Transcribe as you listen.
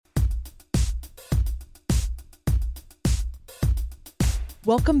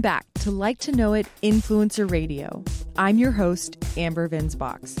Welcome back to Like to Know It Influencer Radio. I'm your host, Amber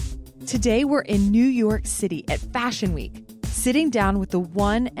Vinsbox. Today we're in New York City at Fashion Week, sitting down with the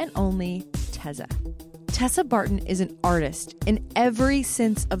one and only Tessa. Tessa Barton is an artist in every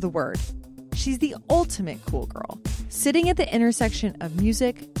sense of the word. She's the ultimate cool girl, sitting at the intersection of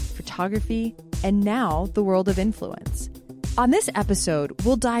music, photography, and now the world of influence. On this episode,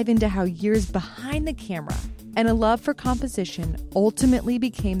 we'll dive into how years behind the camera and a love for composition ultimately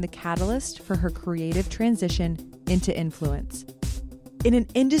became the catalyst for her creative transition into influence. In an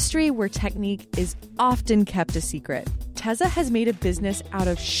industry where technique is often kept a secret, Tessa has made a business out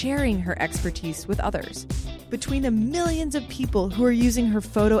of sharing her expertise with others. Between the millions of people who are using her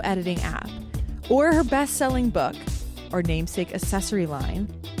photo editing app, or her best-selling book, or namesake accessory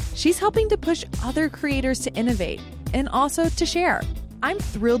line, she's helping to push other creators to innovate and also to share. I'm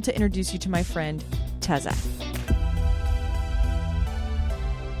thrilled to introduce you to my friend, Tessa.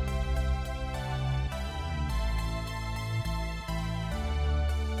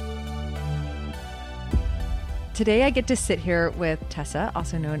 Today I get to sit here with Tessa,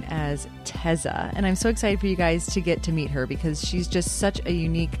 also known as Tezza, and I'm so excited for you guys to get to meet her because she's just such a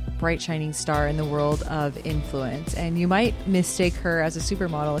unique, bright, shining star in the world of influence. And you might mistake her as a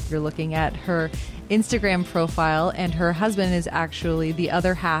supermodel if you're looking at her Instagram profile, and her husband is actually the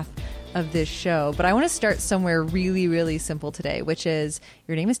other half of this show. But I want to start somewhere really, really simple today, which is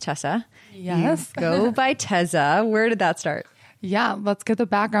your name is Tessa. Yes. You go by Tezza. Where did that start? Yeah, let's get the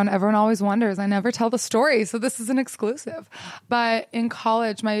background. Everyone always wonders. I never tell the story, so this is an exclusive. But in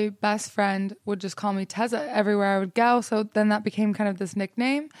college, my best friend would just call me Tezza everywhere I would go. So then that became kind of this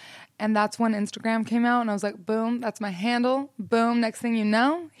nickname. And that's when Instagram came out, and I was like, boom, that's my handle. Boom, next thing you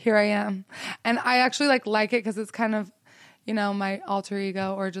know, here I am. And I actually like it because it's kind of, you know, my alter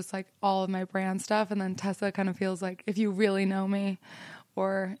ego or just like all of my brand stuff. And then Tessa kind of feels like if you really know me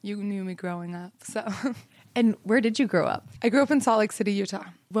or you knew me growing up. So... And where did you grow up? I grew up in Salt Lake City, Utah.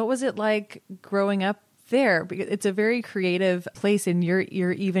 What was it like growing up there? Because it's a very creative place, and you're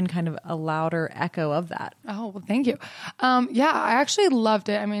even kind of a louder echo of that. Oh, well, thank you. Yeah, I actually loved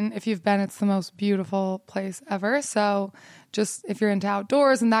it. I mean, if you've been, it's the most beautiful place ever. So just if you're into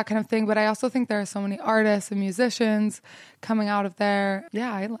outdoors and that kind of thing. But I also think there are so many artists and musicians coming out of there.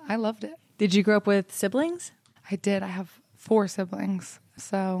 Yeah, I loved it. Did you grow up with siblings? I did. I have 4 siblings.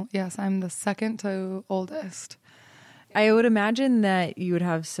 So yes, I'm the second to oldest. I would imagine that you would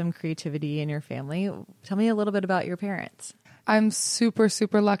have some creativity in your family. Tell me a little bit about your parents. I'm super,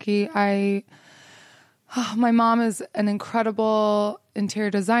 super lucky. My mom is an incredible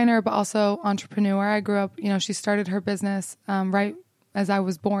interior designer, but also entrepreneur. I grew up, she started her business right as I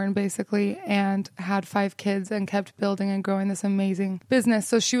was born, basically, and had 5 kids and kept building and growing this amazing business.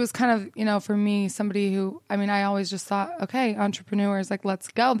 So she was kind of, for me, somebody who, I always just thought, okay, entrepreneurs, like, let's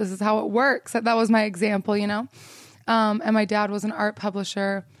go. This is how it works. That was my example, And my dad was an art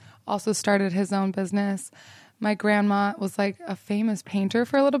publisher, also started his own business. My grandma was like a famous painter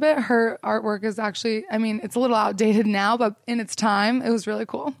for a little bit. Her artwork is actually, it's a little outdated now, but in its time, it was really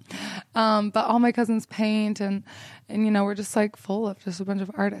cool. But all my cousins paint and we're just like full of just a bunch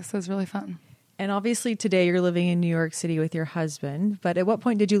of artists. It was really fun. And obviously today you're living in New York City with your husband, but at what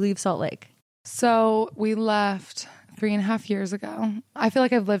point did you leave Salt Lake? So we left 3.5 years ago. I feel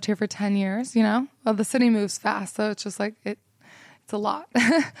like I've lived here for 10 years, Well, the city moves fast, so it's just like it's a lot.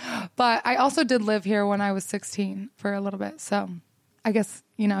 But I also did live here when I was 16 for a little bit. So I guess,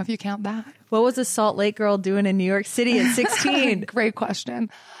 if you count that. What was a Salt Lake girl doing in New York City at 16? Great question.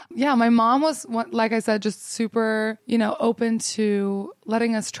 Yeah, my mom was, like I said, just super, open to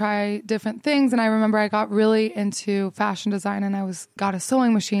letting us try different things. And I remember I got really into fashion design, and got a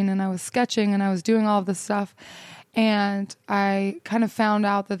sewing machine, and I was sketching, and I was doing all of this stuff. And I kind of found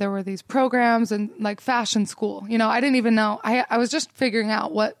out that there were these programs and like fashion school. I didn't even know. I was just figuring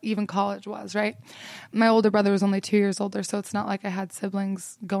out what even college was, right? My older brother was only 2 years older, so it's not like I had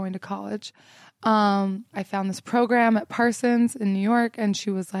siblings going to college. I found this program at Parsons in New York, and she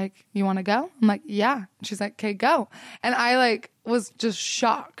was like, "You want to go?" I'm like, "Yeah." And she's like, "Okay, go." And I was just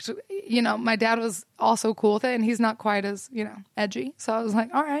shocked. My dad was also cool with it, and he's not quite as, edgy. So I was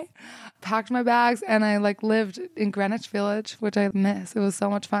like, all right, packed my bags, and I lived in Greenwich Village, which I miss. It was so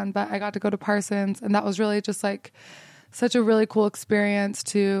much fun, but I got to go to Parsons, and that was really just such a really cool experience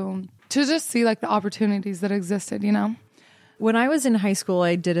to just see the opportunities that existed, When I was in high school,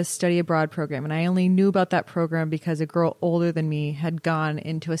 I did a study abroad program, and I only knew about that program because a girl older than me had gone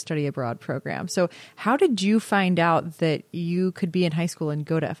into a study abroad program. So how did you find out that you could be in high school and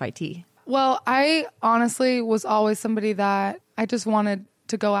go to FIT? Well, I honestly was always somebody that I just wanted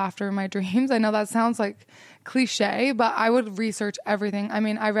to go after my dreams. I know that sounds like cliche, but I would research everything. I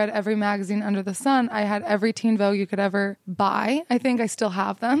mean, I read every magazine under the sun. I had every Teen Vogue you could ever buy. I think I still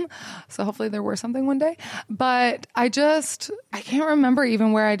have them. So hopefully there were something one day. But I can't remember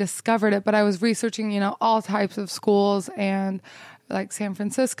even where I discovered it, but I was researching, all types of schools and like San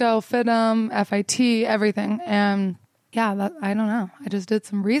Francisco, FIDM, FIT, everything. And yeah, I don't know. I just did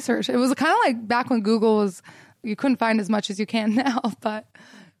some research. It was kind of like back when Google was, you couldn't find as much as you can now, but.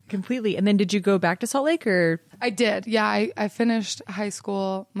 Completely. And then did you go back to Salt Lake or? I did. Yeah. I finished high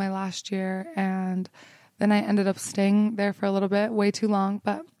school my last year and then I ended up staying there for a little bit, way too long,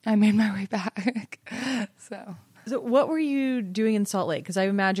 but I made my way back. So what were you doing in Salt Lake? Because I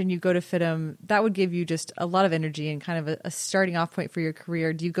imagine you go to FIDM, that would give you just a lot of energy and kind of a starting off point for your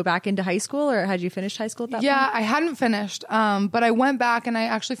career. Do you go back into high school or had you finished high school at that point? Yeah, I hadn't finished, but I went back and I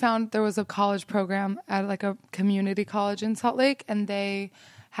actually found there was a college program at like a community college in Salt Lake and they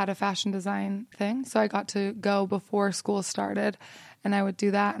had a fashion design thing. So I got to go before school started and I would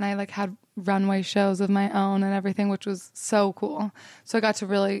do that. And I like had runway shows of my own and everything, which was so cool. So I got to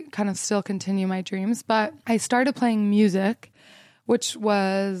really kind of still continue my dreams. But I started playing music, which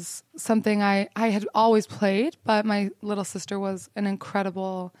was something I had always played, but my little sister was an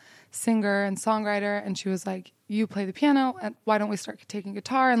incredible singer and songwriter. And she was like, you play the piano and why don't we start taking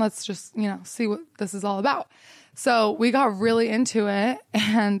guitar and let's just, see what this is all about. So we got really into it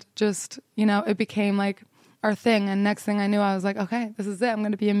and just, it became like our thing. And next thing I knew, I was like, okay, this is it. I'm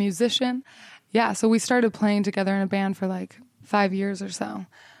going to be a musician. Yeah. So we started playing together in a band for like 5 years or so.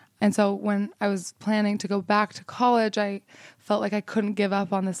 And so when I was planning to go back to college, I felt like I couldn't give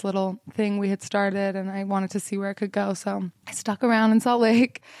up on this little thing we had started and I wanted to see where it could go. So I stuck around in Salt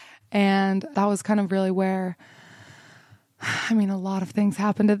Lake and that was kind of really where, a lot of things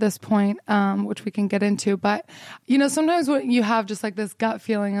happened at this point, which we can get into. But, sometimes when you have just like this gut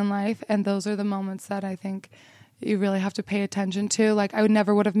feeling in life, and those are the moments that I think you really have to pay attention to. Like I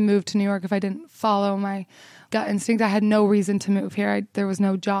never would have moved to New York if I didn't follow my gut instinct. I had no reason to move here. There was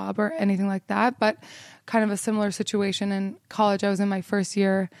no job or anything like that. But kind of a similar situation in college. I was in my first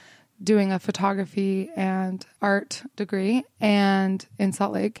year doing a photography and art degree and in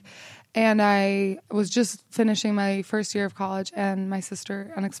Salt Lake. And I was just finishing my first year of college and my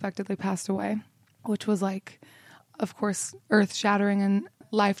sister unexpectedly passed away, which was like, of course, earth shattering and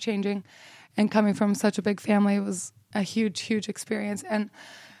life changing. And coming from such a big family, it was a huge, huge experience. And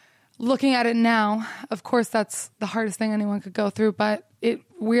looking at it now, of course, that's the hardest thing anyone could go through, but it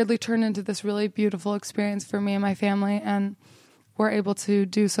weirdly turned into this really beautiful experience for me and my family. And we're able to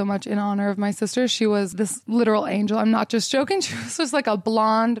do so much in honor of my sister. She was this literal angel. I'm not just joking. She was just like a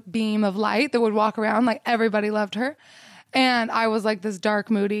blonde beam of light that would walk around. Like everybody loved her. And I was like this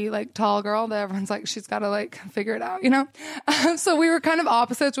dark, moody, like tall girl that everyone's like, she's got to like figure it out, So we were kind of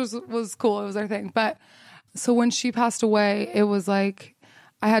opposites, which was cool. It was our thing. But so when she passed away, it was like,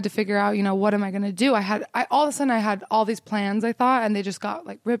 I had to figure out, what am I going to do? All of a sudden I had all these plans, I thought, and they just got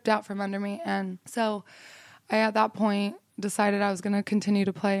like ripped out from under me. And so I, at that point, decided I was going to continue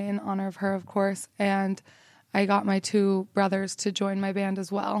to play in honor of her, of course. And I got my 2 brothers to join my band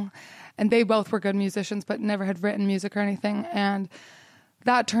as well. And they both were good musicians, but never had written music or anything. And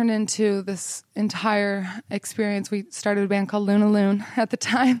that turned into this entire experience. We started a band called Luna Loon at the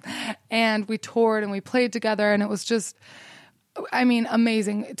time. And we toured and we played together. And it was just,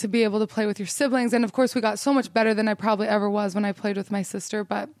 amazing to be able to play with your siblings. And of course, we got so much better than I probably ever was when I played with my sister.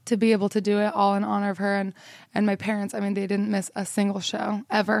 But to be able to do it all in honor of her and my parents, they didn't miss a single show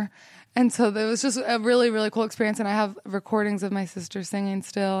ever. And so it was just a really, really cool experience. And I have recordings of my sister singing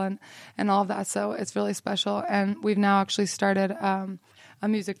still and all of that. So it's really special. And we've now actually started a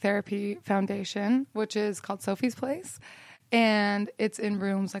music therapy foundation, which is called Sophie's Place. And it's in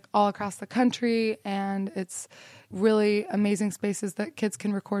rooms like all across the country. And it's really amazing spaces that kids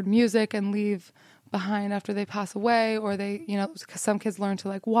can record music and leave behind after they pass away, or they, some kids learn to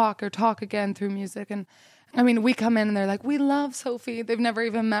like walk or talk again through music. And we come in and they're like, we love Sophie. They've never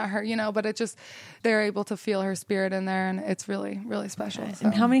even met her, but it just, they're able to feel her spirit in there. And it's really, really special. So.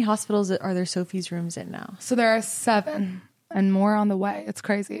 And how many hospitals are there Sophie's rooms in now? So there are 7. And more on the way. It's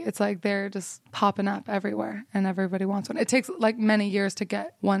crazy. It's like they're just popping up everywhere and everybody wants one. It takes like many years to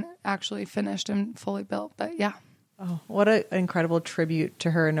get one actually finished and fully built, but yeah. Oh, what an incredible tribute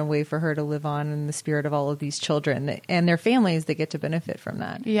to her and a way for her to live on in the spirit of all of these children and their families that get to benefit from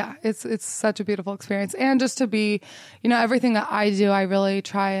that. Yeah, it's such a beautiful experience. And just to be, everything that I do, I really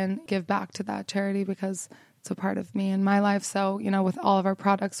try and give back to that charity because it's a part of me and my life. So, with all of our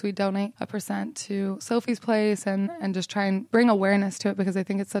products, we donate 1% to Sophie's Place and just try and bring awareness to it because I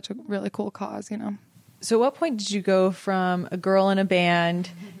think it's such a really cool cause, So at what point did you go from a girl in a band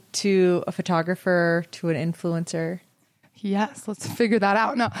to a photographer to an influencer? Yes, let's figure that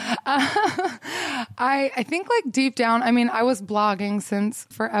out. No, I think like deep down, I mean, I was blogging since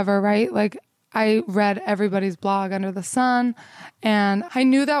forever, right? Like I read everybody's blog under the sun, and I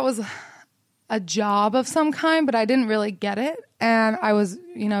knew that was a job of some kind, but I didn't really get it. And I was,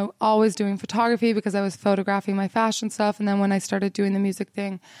 always doing photography because I was photographing my fashion stuff. And then when I started doing the music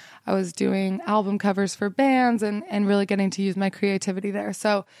thing, I was doing album covers for bands and really getting to use my creativity there.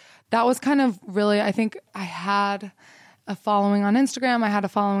 So that was kind of really, I think I had a following on Instagram. I had a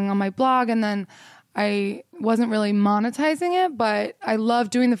following on my blog, and then I wasn't really monetizing it, but I love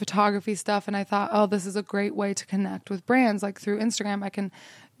doing the photography stuff. And I thought, oh, this is a great way to connect with brands. Like through Instagram, I can,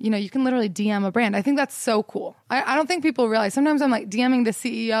 you can literally DM a brand. I think that's so cool. I don't think people realize. Sometimes I'm like DMing the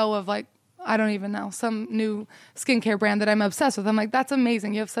CEO of like, I don't even know, some new skincare brand that I'm obsessed with. I'm like, that's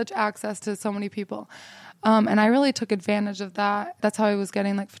amazing. You have such access to so many people. And I really took advantage of that. That's how I was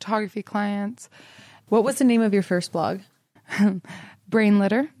getting like photography clients. What was the name of your first blog?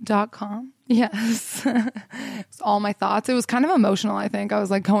 Brainlitter.com. Yes. It's all my thoughts. It was kind of emotional, I think. I was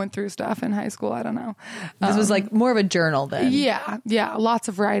like going through stuff in high school. I don't know. This was like more of a journal then. Yeah. Yeah. Lots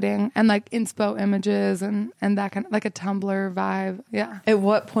of writing and like inspo images and that kind of like a Tumblr vibe. Yeah. At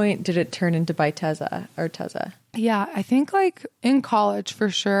what point did it turn into By Tezza or Tezza? Yeah. I think like in college for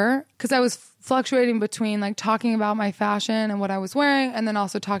sure. Cause I was fluctuating between like talking about my fashion and what I was wearing, and then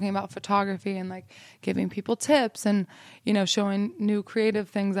also talking about photography and like giving people tips and, showing new creative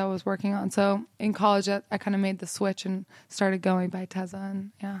things I was working on. So in college, I kind of made the switch and started going by Tezza.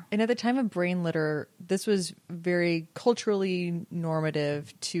 And yeah. And at the time of Brain Litter, this was very culturally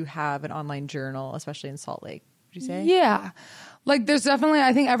normative to have an online journal, especially in Salt Lake. Would you say? Yeah. Like there's definitely,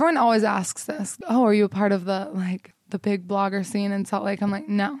 I think everyone always asks this. Oh, are you a part of the big blogger scene in Salt Lake? I'm like,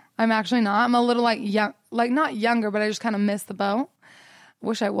 no, I'm actually not. I'm a little like young, like not younger, but I just kind of missed the boat.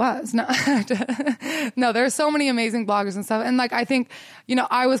 Wish I was. No, no, there's so many amazing bloggers and stuff. And like, I think,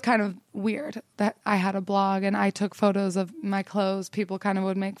 I was kind of weird that I had a blog and I took photos of my clothes. People kind of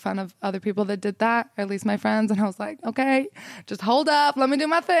would make fun of other people that did that, or at least my friends. And I was like, okay, just hold up. Let me do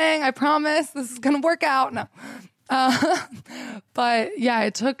my thing. I promise this is going to work out. No. But yeah,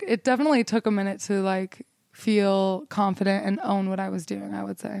 it definitely took a minute to like feel confident and own what I was doing, I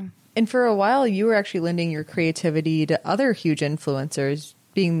would say. And for a while, you were actually lending your creativity to other huge influencers,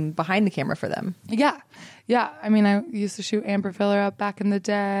 being behind the camera for them. Yeah. Yeah. I mean, I used to shoot Amber Filler up back in the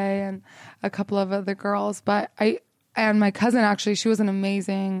day and a couple of other girls, but and my cousin actually, she was an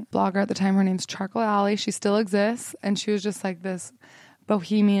amazing blogger at the time. Her name's Charcoal Alley. She still exists. And she was just like this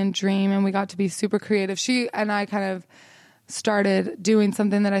bohemian dream. And we got to be super creative. She and I kind of started doing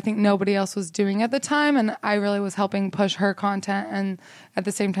something that I think nobody else was doing at the time. And I really was helping push her content. And at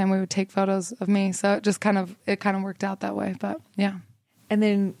the same time, we would take photos of me. So it kind of worked out that way. But yeah. And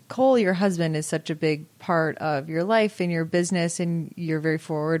then Cole, your husband, is such a big part of your life and your business, and you're very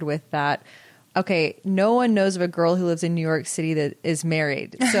forward with that. Okay, no one knows of a girl who lives in New York City that is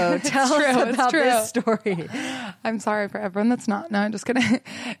married. So tell us about this story. I'm sorry for everyone that's not. No, I'm just kidding.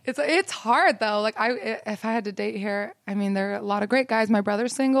 It's hard though. Like if I had to date here, I mean, there are a lot of great guys. My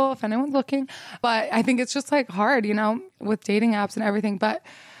brother's single, if anyone's looking. But I think it's just like hard, with dating apps and everything. But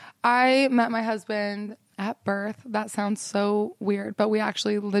I met my husband at birth. That sounds so weird, but we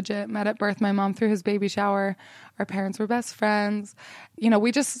actually legit met at birth. My mom threw his baby shower. Our parents were best friends.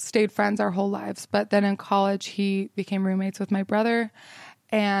 We just stayed friends our whole lives. But then in college, he became roommates with my brother,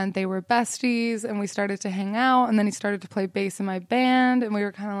 and they were besties, and we started to hang out. And then he started to play bass in my band, and we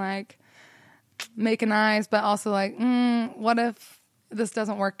were kind of like making eyes, but also like, what if this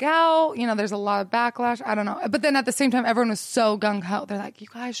doesn't work out? There's a lot of backlash. I don't know. But then at the same time, everyone was so gung-ho. They're like, you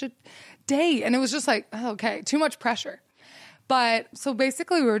guys should date. And it was just like, okay, too much pressure. But so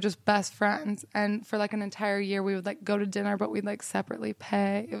basically we were just best friends. And for like an entire year, we would like go to dinner, but we'd like separately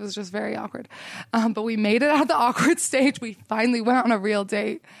pay. It was just very awkward. But we made it out of the awkward stage. We finally went on a real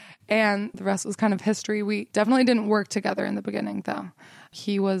date, and the rest was kind of history. We definitely didn't work together in the beginning though.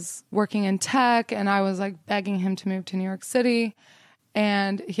 He was working in tech, and I was like begging him to move to New York City.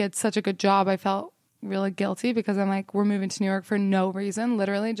 And he had such a good job. I felt really guilty because I'm like, we're moving to New York for no reason,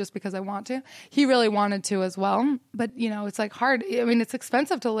 literally just because I want to. He really wanted to as well. But, it's like hard. I mean, it's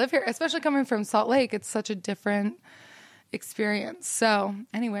expensive to live here, especially coming from Salt Lake. It's such a different experience. So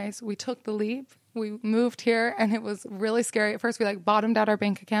anyways, we took the leap. We moved here, and it was really scary. At first, we like bottomed out our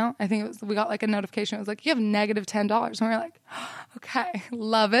bank account. I think we got like a notification. It was like, you have negative $10. And we were like, okay,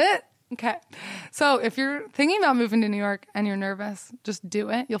 love it. Okay. So if you're thinking about moving to New York and you're nervous, just do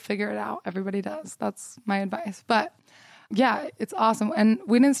it. You'll figure it out. Everybody does. That's my advice. But Yeah, it's awesome. And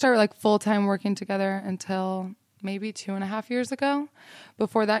we didn't start like full-time working together until maybe 2.5 years ago.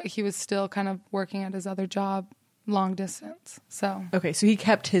 Before that, he was still kind of working at his other job long distance. So Okay, so he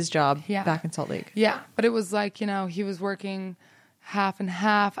kept his job Yeah. back in Salt Lake. yeah, but it was like, he was working half and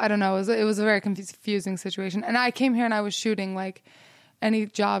half. I don't know. It was a very confusing situation. And I came here and I was shooting like any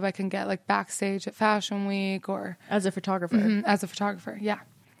job I can get, like backstage at Fashion Week or As a photographer. as a photographer. Yeah.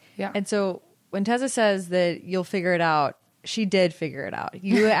 Yeah. And so when Tessa says that you'll figure it out, she did figure it out.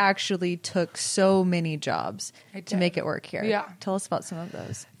 You actually took so many jobs to did. make it work here. Yeah. Tell us about some of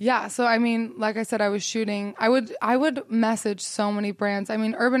those. Yeah. So, I mean, like I said, I was shooting, I would message so many brands. I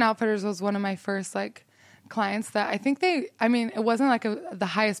mean, Urban Outfitters was one of my first like clients that I think it wasn't like the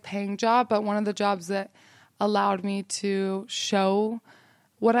highest paying job, but one of the jobs that allowed me to show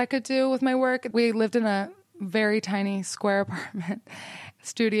what I could do with my work. We lived in a very tiny square apartment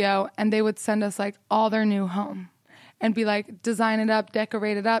studio, and they would send us like all their new home and be like, design it up,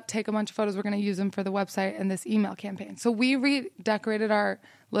 decorate it up, take a bunch of photos. We're going to use them for the website and this email campaign. So we redecorated our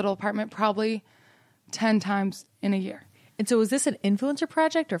little apartment probably 10 times in a year. And so was this an influencer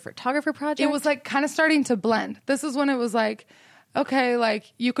project or photographer project? It was like kind of starting to blend. This is when it was like, okay,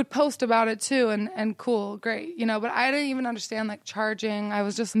 like you could post about it too and cool, great, but I didn't even understand like charging. I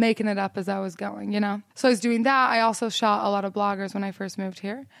was just making it up as I was going, So I was doing that. I also shot a lot of bloggers when I first moved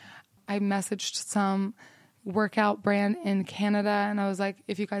here. I messaged some workout brand in Canada and I was like,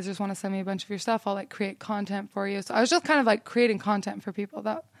 if you guys just want to send me a bunch of your stuff, I'll like create content for you. So I was just kind of like creating content for people.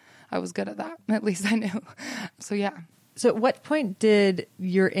 That I was good at that. At least I knew. So yeah. So at what point did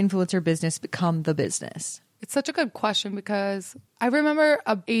your influencer business become the business? It's such a good question because I remember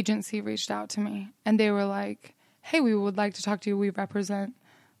an agency reached out to me and they were like, hey, we would like to talk to you. We represent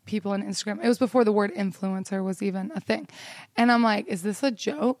people on Instagram. It was before the word influencer was even a thing. And I'm like, is this a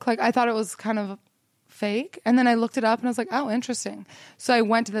joke? Like I thought it was kind of fake. And then I looked it up and I was like, oh, interesting. So I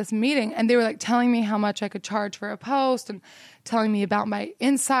went to this meeting and they were like telling me how much I could charge for a post and telling me about my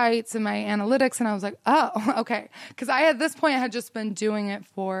insights and my analytics. And I was like, oh, okay. Because at this point I had just been doing it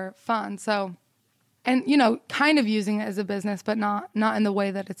for fun. So, and kind of using it as a business, but not in the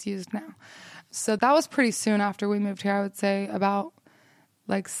way that it's used now. So that was pretty soon after we moved here. I would say about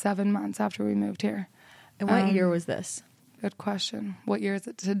like 7 months after we moved here. And what year was this? Good question. What year is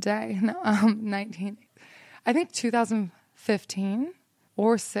it today? No, 19. I think 2015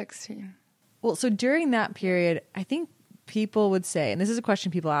 or 16. Well, so during that period, I think people would say, and this is a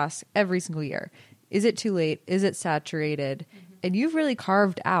question people ask every single year, is it too late? Is it saturated? Mm-hmm. And you've really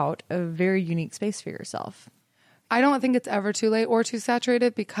carved out a very unique space for yourself. I don't think it's ever too late or too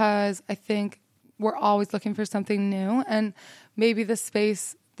saturated because I think we're always looking for something new. And maybe the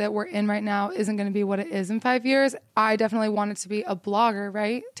space that we're in right now isn't going to be what it is in 5 years. I definitely wanted to be a blogger,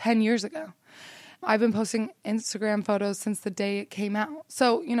 right? 10 years ago. I've been posting Instagram photos since the day it came out.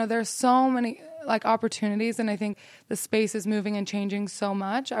 So, there's so many like opportunities and I think the space is moving and changing so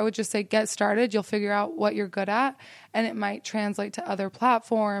much. I would just say get started. You'll figure out what you're good at and it might translate to other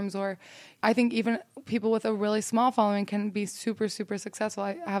platforms, or I think even people with a really small following can be super, super successful.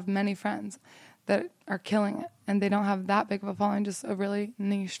 I have many friends that are killing it and they don't have that big of a following, just a really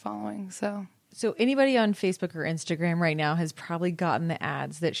niche following. So anybody on Facebook or Instagram right now has probably gotten the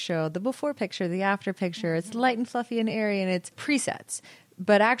ads that show the before picture, the after picture. It's light and fluffy and airy and it's presets.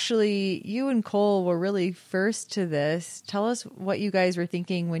 But actually, you and Cole were really first to this. Tell us what you guys were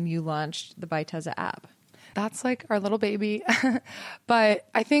thinking when you launched the By Tezza app. That's like our little baby. But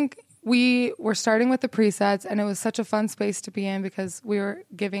I think we were starting with the presets and it was such a fun space to be in because we were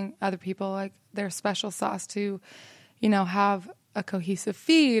giving other people like their special sauce to, have a cohesive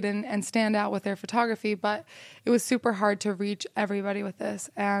feed and stand out with their photography. But it was super hard to reach everybody with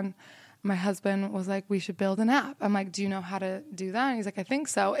this. And my husband was like, we should build an app. I'm like, do you know how to do that? And he's like, I think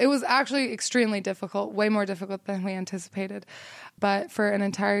so. It was actually extremely difficult, way more difficult than we anticipated. But for an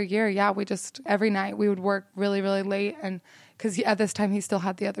entire year, we just, every night we would work really, really late. And because at this time he still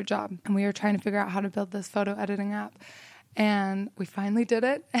had the other job and we were trying to figure out how to build this photo editing app. And we finally did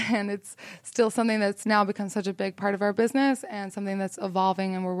it. And it's still something that's now become such a big part of our business and something that's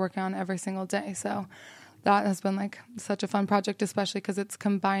evolving and we're working on every single day. So that has been like such a fun project, especially because it's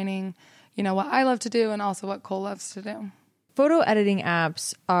combining, what I love to do and also what Cole loves to do. Photo editing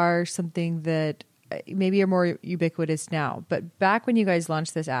apps are something that maybe are more ubiquitous now. But back when you guys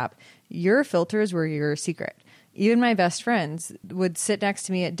launched this app, your filters were your secret. Even my best friends would sit next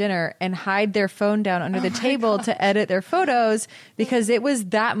to me at dinner and hide their phone down under the table to edit their photos because it was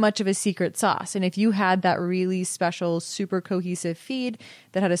that much of a secret sauce. And if you had that really special, super cohesive feed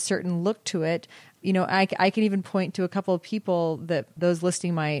that had a certain look to it, I can even point to a couple of people that those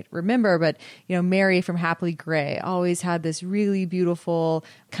listening might remember, but, Mary from Happily Grey always had this really beautiful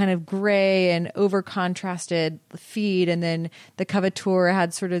kind of gray and over contrasted feed. And then the Coveteur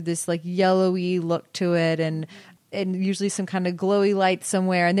had sort of this like yellowy look to it and usually some kind of glowy light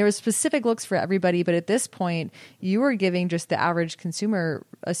somewhere. And there were specific looks for everybody. But at this point, you were giving just the average consumer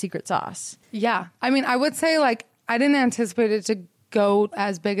a secret sauce. Yeah. I mean, I would say like, I didn't anticipate it to go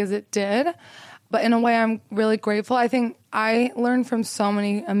as big as it did. But in a way, I'm really grateful. I think I learned from so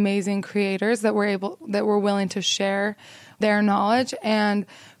many amazing creators that were willing to share their knowledge. And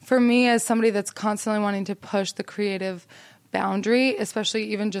for me, as somebody that's constantly wanting to push the creative boundary,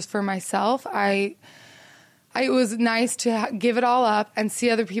 especially even just for myself, it was nice to give it all up and see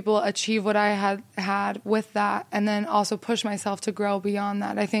other people achieve what I had with that, and then also push myself to grow beyond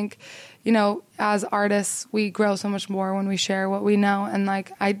that. I think, as artists, we grow so much more when we share what we know. And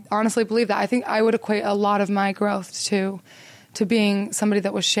like, I honestly believe that. I think I would equate a lot of my growth to being somebody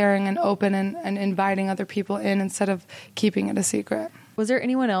that was sharing and open and inviting other people in instead of keeping it a secret. Was there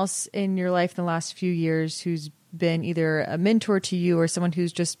anyone else in your life in the last few years who's been either a mentor to you or someone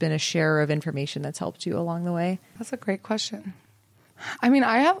who's just been a sharer of information that's helped you along the way? That's a great question. I mean,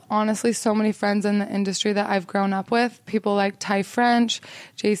 I have honestly so many friends in the industry that I've grown up with. People like Ty French,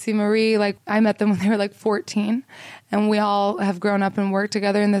 JC Marie. Like, I met them when they were like 14, and we all have grown up and worked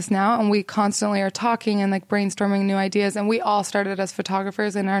together in this now. And we constantly are talking and like brainstorming new ideas. And we all started as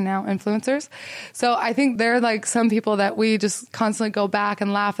photographers and are now influencers. So I think they're like some people that we just constantly go back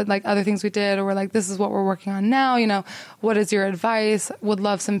and laugh at like other things we did, or we're like, this is what we're working on now. What is your advice? Would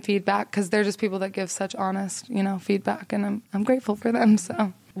love some feedback, because they're just people that give such honest, feedback, and I'm grateful for them.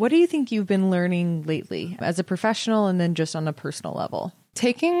 So, what do you think you've been learning lately as a professional and then just on a personal level?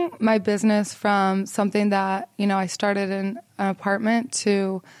 Taking my business from something that, I started in an apartment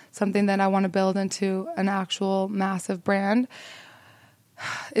to something that I want to build into an actual massive brand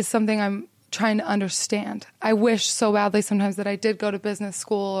is something I'm trying to understand. I wish so badly sometimes that I did go to business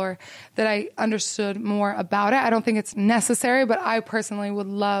school or that I understood more about it. I don't think it's necessary, but I personally would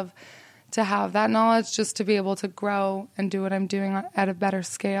love to have that knowledge just to be able to grow and do what I'm doing at a better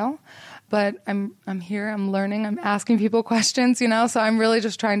scale. But I'm here, I'm learning, I'm asking people questions, so I'm really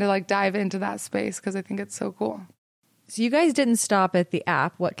just trying to like dive into that space because I think it's so cool. So you guys didn't stop at the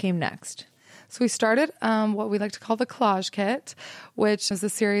app. What came next? So we started what we like to call the Collage Kit, which is a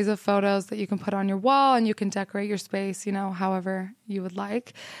series of photos that you can put on your wall and you can decorate your space, however you would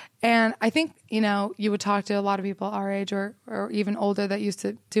like. And I think, you would talk to a lot of people our age or even older that used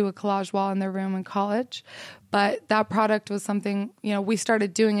to do a collage wall in their room in college. But that product was something, we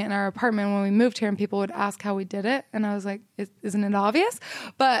started doing it in our apartment when we moved here, and people would ask how we did it. And I was like, isn't it obvious?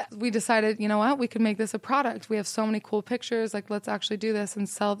 But we decided, we could make this a product. We have so many cool pictures. Like, let's actually do this and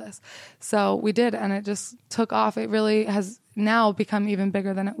sell this. So we did, and it just took off. It really has now become even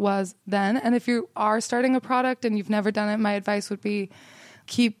bigger than it was then. And if you are starting a product and you've never done it, my advice would be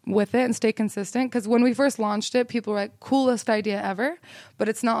keep with it and stay consistent. Because when we first launched it, people were like, coolest idea ever. But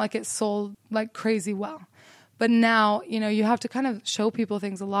it's not like it sold like crazy well. But now, you have to kind of show people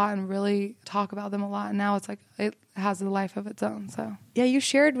things a lot and really talk about them a lot. And now it's like it has a life of its own. So yeah, you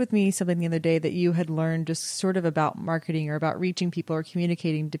shared with me something the other day that you had learned just sort of about marketing or about reaching people or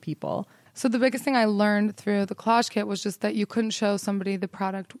communicating to people. So the biggest thing I learned through the Collage Kit was just that you couldn't show somebody the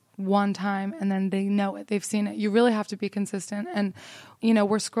product one time and then they know it, they've seen it. You really have to be consistent. And,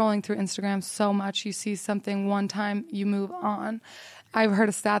 we're scrolling through Instagram so much. You see something one time, you move on. I've heard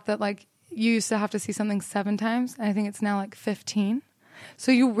a stat that like you used to have to see something 7 times, and I think it's now like 15.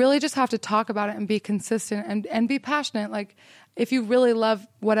 So you really just have to talk about it and be consistent and be passionate. Like, if you really love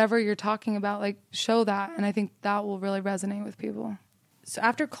whatever you're talking about, like, show that. And I think that will really resonate with people. So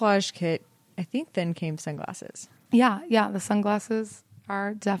after Collage Kit, I think then came sunglasses. Yeah. The sunglasses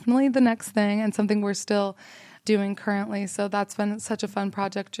are definitely the next thing and something we're still doing currently. So that's been such a fun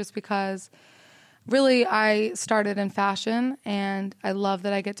project just because really, I started in fashion, and I love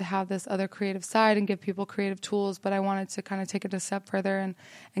that I get to have this other creative side and give people creative tools, but I wanted to kind of take it a step further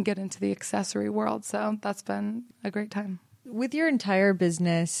and get into the accessory world. So that's been a great time. With your entire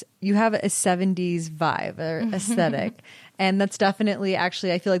business, you have a 70s vibe or aesthetic. And that's definitely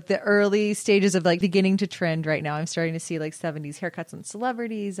actually, I feel like the early stages of like beginning to trend right now. I'm starting to see like 70s haircuts on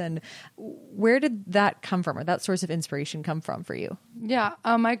celebrities. And where did that come from, or that source of inspiration come from for you? Yeah,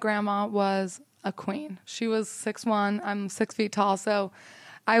 my grandma was a queen. She was 6'1". I'm 6 feet tall. So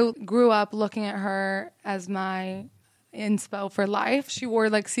I grew up looking at her as my inspo for life. She wore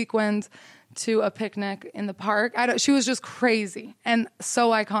like sequins to a picnic in the park. She was just crazy and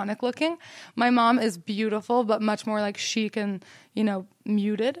so iconic looking. My mom is beautiful, but much more like chic and,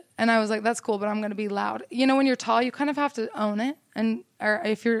 muted. And I was like, that's cool, but I'm going to be loud. When you're tall, you kind of have to own it. Or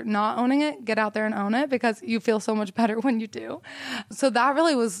if you're not owning it, get out there and own it, because you feel so much better when you do. So that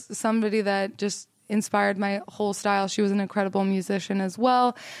really was somebody that just inspired my whole style. She was an incredible musician as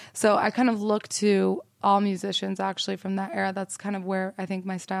well. So I kind of look to all musicians actually from that era. That's kind of where I think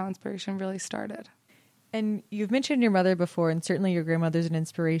my style inspiration really started. And you've mentioned your mother before, and certainly your grandmother's an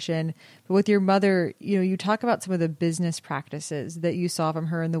inspiration. But with your mother, you talk about some of the business practices that you saw from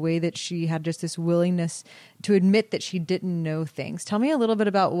her and the way that she had just this willingness to admit that she didn't know things. Tell me a little bit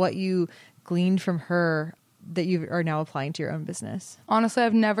about what you gleaned from her that you are now applying to your own business. Honestly,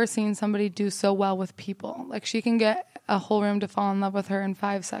 I've never seen somebody do so well with people. Like, she can get a whole room to fall in love with her in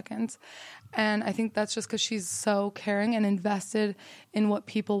 5 seconds. And I think that's just because she's so caring and invested in what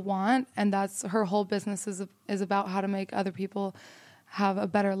people want. And that's her whole business is about how to make other people have a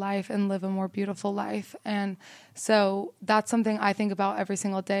better life and live a more beautiful life. And so that's something I think about every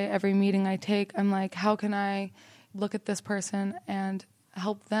single day. Every meeting I take, I'm like, how can I look at this person and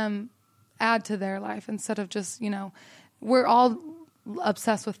help them add to their life, instead of just, we're all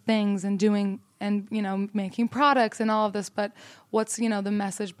obsessed with things and doing and, making products and all of this, but what's, the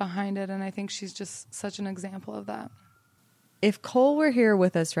message behind it? And I think she's just such an example of that. If Cole were here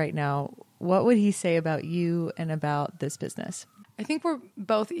with us right now, what would he say about you and about this business? I think we're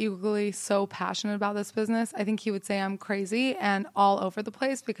both equally so passionate about this business. I think he would say I'm crazy and all over the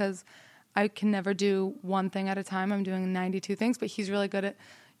place, because I can never do one thing at a time. I'm doing 92 things, but he's really good at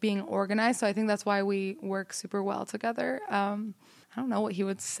being organized. So I think that's why we work super well together. I don't know what he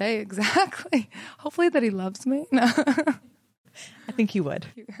would say exactly. Hopefully that he loves me. No. I think he would.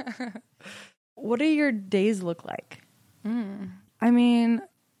 What do your days look like? I mean,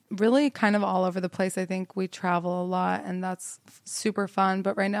 really kind of all over the place. I think we travel a lot, and that's super fun.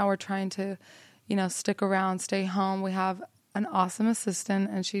 But right now we're trying to, stick around, stay home. We have an awesome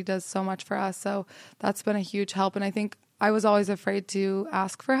assistant, and she does so much for us. So that's been a huge help. And I think I was always afraid to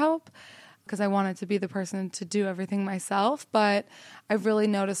ask for help because I wanted to be the person to do everything myself. But I've really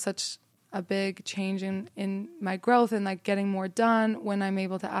noticed such a big change in my growth and like getting more done when I'm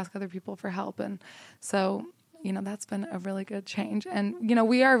able to ask other people for help. And so, that's been a really good change. And,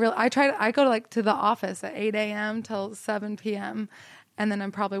 we are I go to the office at 8 a.m. till 7 p.m. And then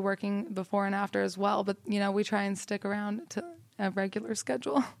I'm probably working before and after as well. But, we try and stick around to a regular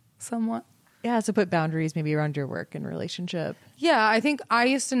schedule somewhat. Yeah, so put boundaries maybe around your work and relationship. Yeah, I think I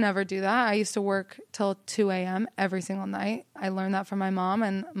used to never do that. I used to work till 2 a.m. every single night. I learned that from my mom.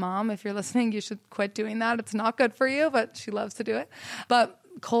 And Mom, if you're listening, you should quit doing that. It's not good for you, but she loves to do it. But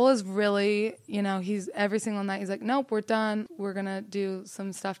Cole is really, he's every single night, he's like, nope, we're done. We're going to do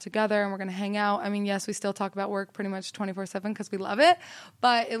some stuff together and we're going to hang out. I mean, yes, we still talk about work pretty much 24/7 because we love it.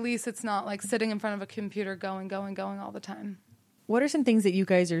 But at least it's not like sitting in front of a computer going all the time. What are some things that you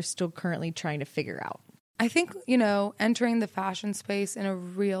guys are still currently trying to figure out? I think, entering the fashion space in a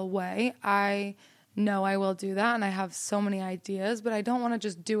real way. I know I will do that, and I have so many ideas, but I don't want to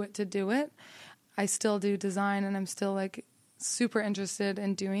just do it to do it. I still do design, and I'm still like super interested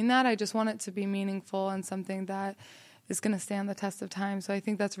in doing that. I just want it to be meaningful and something that is going to stand the test of time. So I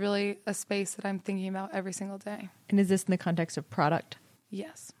think that's really a space that I'm thinking about every single day. And is this in the context of product?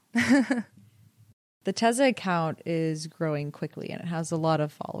 Yes. The Tezza account is growing quickly and it has a lot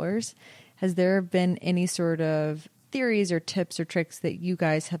of followers. Has there been any sort of theories or tips or tricks that you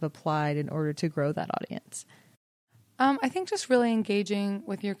guys have applied in order to grow that audience? I think just really engaging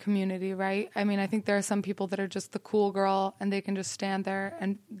with your community, right? I mean, I think there are some people that are just the cool girl and they can just stand there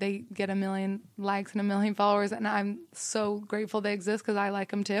and they get 1 million likes and 1 million followers. And I'm so grateful they exist because I like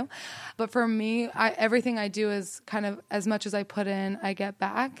them too. But for me, everything I do is kind of as much as I put in, I get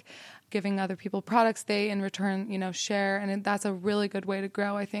back. Giving other people products, they in return, share. And that's a really good way to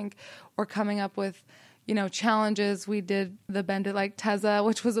grow, I think. Or coming up with, challenges. We did the Bend It Like Tezza,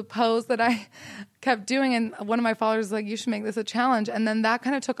 which was a pose that I kept doing. And one of my followers was like, you should make this a challenge. And then that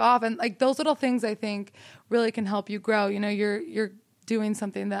kind of took off. And like those little things, I think, really can help you grow. You're doing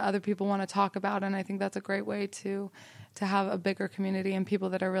something that other people want to talk about. And I think that's a great way to have a bigger community and people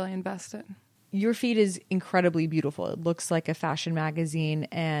that are really invested. Your feed is incredibly beautiful. It looks like a fashion magazine.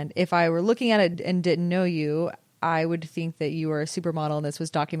 And if I were looking at it and didn't know you, I would think that you were a supermodel and this was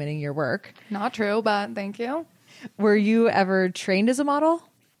documenting your work. Not true, but thank you. Were you ever trained as a model?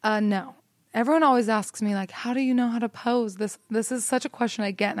 No. Everyone always asks me, like, how do you know how to pose? This is such a question I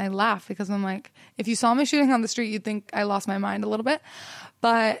get, and I laugh because I'm like, if you saw me shooting on the street, you'd think I lost my mind a little bit.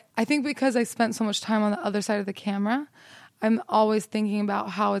 But I think because I spent so much time on the other side of the camera, I'm always thinking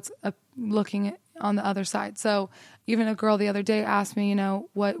about how it's looking on the other side. So even a girl the other day asked me,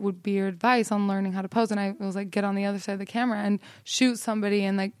 what would be your advice on learning how to pose? And I was like, get on the other side of the camera and shoot somebody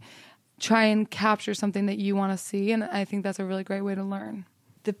and like try and capture something that you want to see. And I think that's a really great way to learn.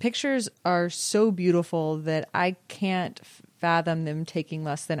 The pictures are so beautiful that I can't fathom them taking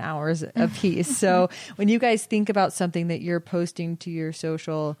less than hours a piece. So when you guys think about something that you're posting to your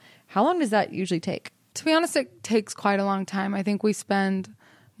social, how long does that usually take? To be honest, it takes quite a long time. I think we spend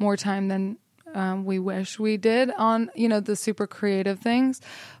more time than we wish we did on, the super creative things.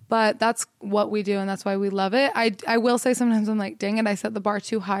 But that's what we do, and that's why we love it. I will say sometimes I'm like, dang it, I set the bar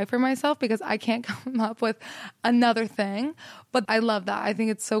too high for myself because I can't come up with another thing. But I love that. I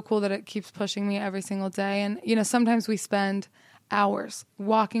think it's so cool that it keeps pushing me every single day. And, sometimes we spend hours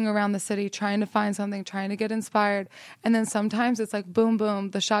walking around the city trying to find something, trying to get inspired. And then sometimes it's like, boom,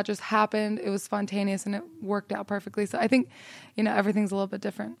 boom, the shot just happened. It was spontaneous and it worked out perfectly. So I think, everything's a little bit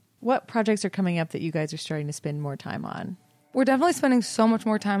different. What projects are coming up that you guys are starting to spend more time on? We're definitely spending so much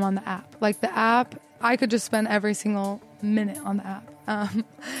more time on the app. Like the app, I could just spend every single minute on the app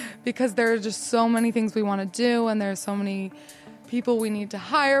because there are just so many things we want to do and there's so many people we need to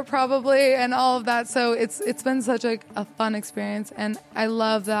hire probably and all of that. So it's been such a fun experience and I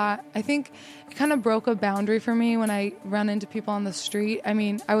love that. I think it kind of broke a boundary for me when I run into people on the street. I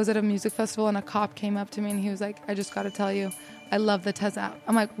mean, I was at a music festival and a cop came up to me and he was like, I just got to tell you, I love the Tezza app.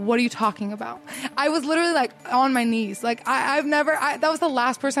 I'm like, what are you talking about? I was literally like on my knees. Like that was the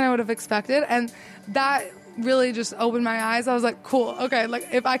last person I would have expected. And that really just opened my eyes. I was like, cool. Okay. Like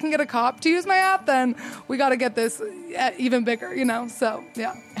if I can get a cop to use my app, then we got to get this even bigger, So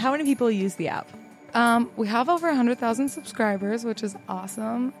yeah. How many people use the app? We have over 100,000 subscribers, which is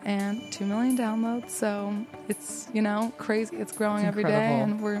awesome, and 2 million downloads. So it's, crazy. It's growing every day,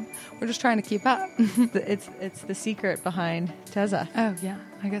 and we're just trying to keep up. It's the secret behind Tezza. Oh, yeah,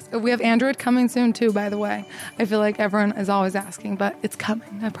 I guess. We have Android coming soon, too, by the way. I feel like everyone is always asking, but it's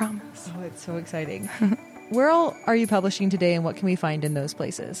coming, I promise. Oh, it's so exciting. Where all are you publishing today, and what can we find in those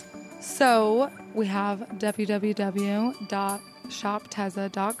places? So we have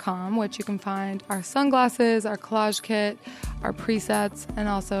www.shoptezza.com, which you can find our sunglasses, our collage kit, our presets, and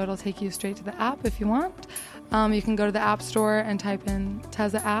also it'll take you straight to the app if you want. You can go to the App Store and type in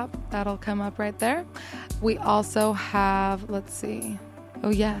Tezza app. That'll come up right there. We also have, let's see. Oh,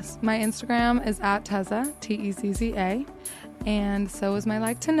 yes. My Instagram is at Tezza, Tezza. And so is my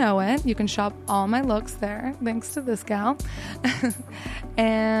Like to Know It. You can shop all my looks there, thanks to this gal.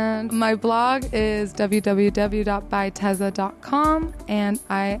 And my blog is www.bytezza.com. And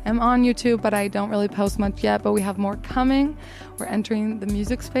I am on YouTube, but I don't really post much yet, but we have more coming. We're entering the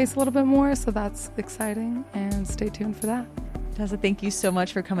music space a little bit more, so that's exciting. And stay tuned for that. Tezza, thank you so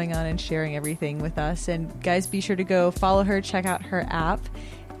much for coming on and sharing everything with us. And guys, be sure to go follow her, check out her app,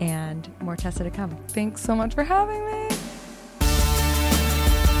 and more Tezza to come. Thanks so much for having me.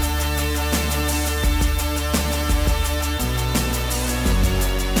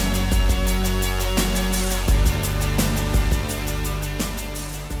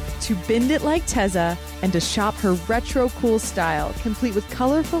 To bend it like Tezza and to shop her retro cool style, complete with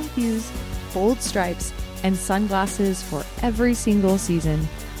colorful hues, bold stripes, and sunglasses for every single season.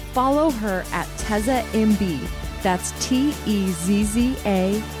 Follow her at Tezza MB. That's Tezza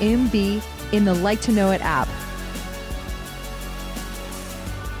MB in the Like to Know It app.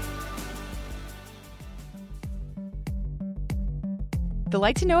 The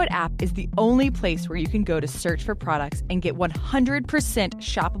Like to Know It app is the only place where you can go to search for products and get 100%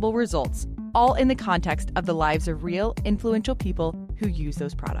 shoppable results, all in the context of the lives of real, influential people who use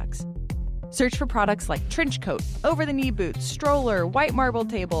those products. Search for products like trench coat, over-the-knee boots, stroller, white marble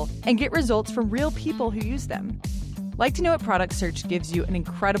table, and get results from real people who use them. Like to Know It product search gives you an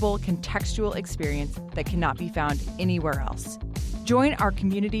incredible contextual experience that cannot be found anywhere else. Join our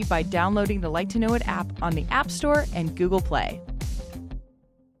community by downloading the Like to Know It app on the App Store and Google Play.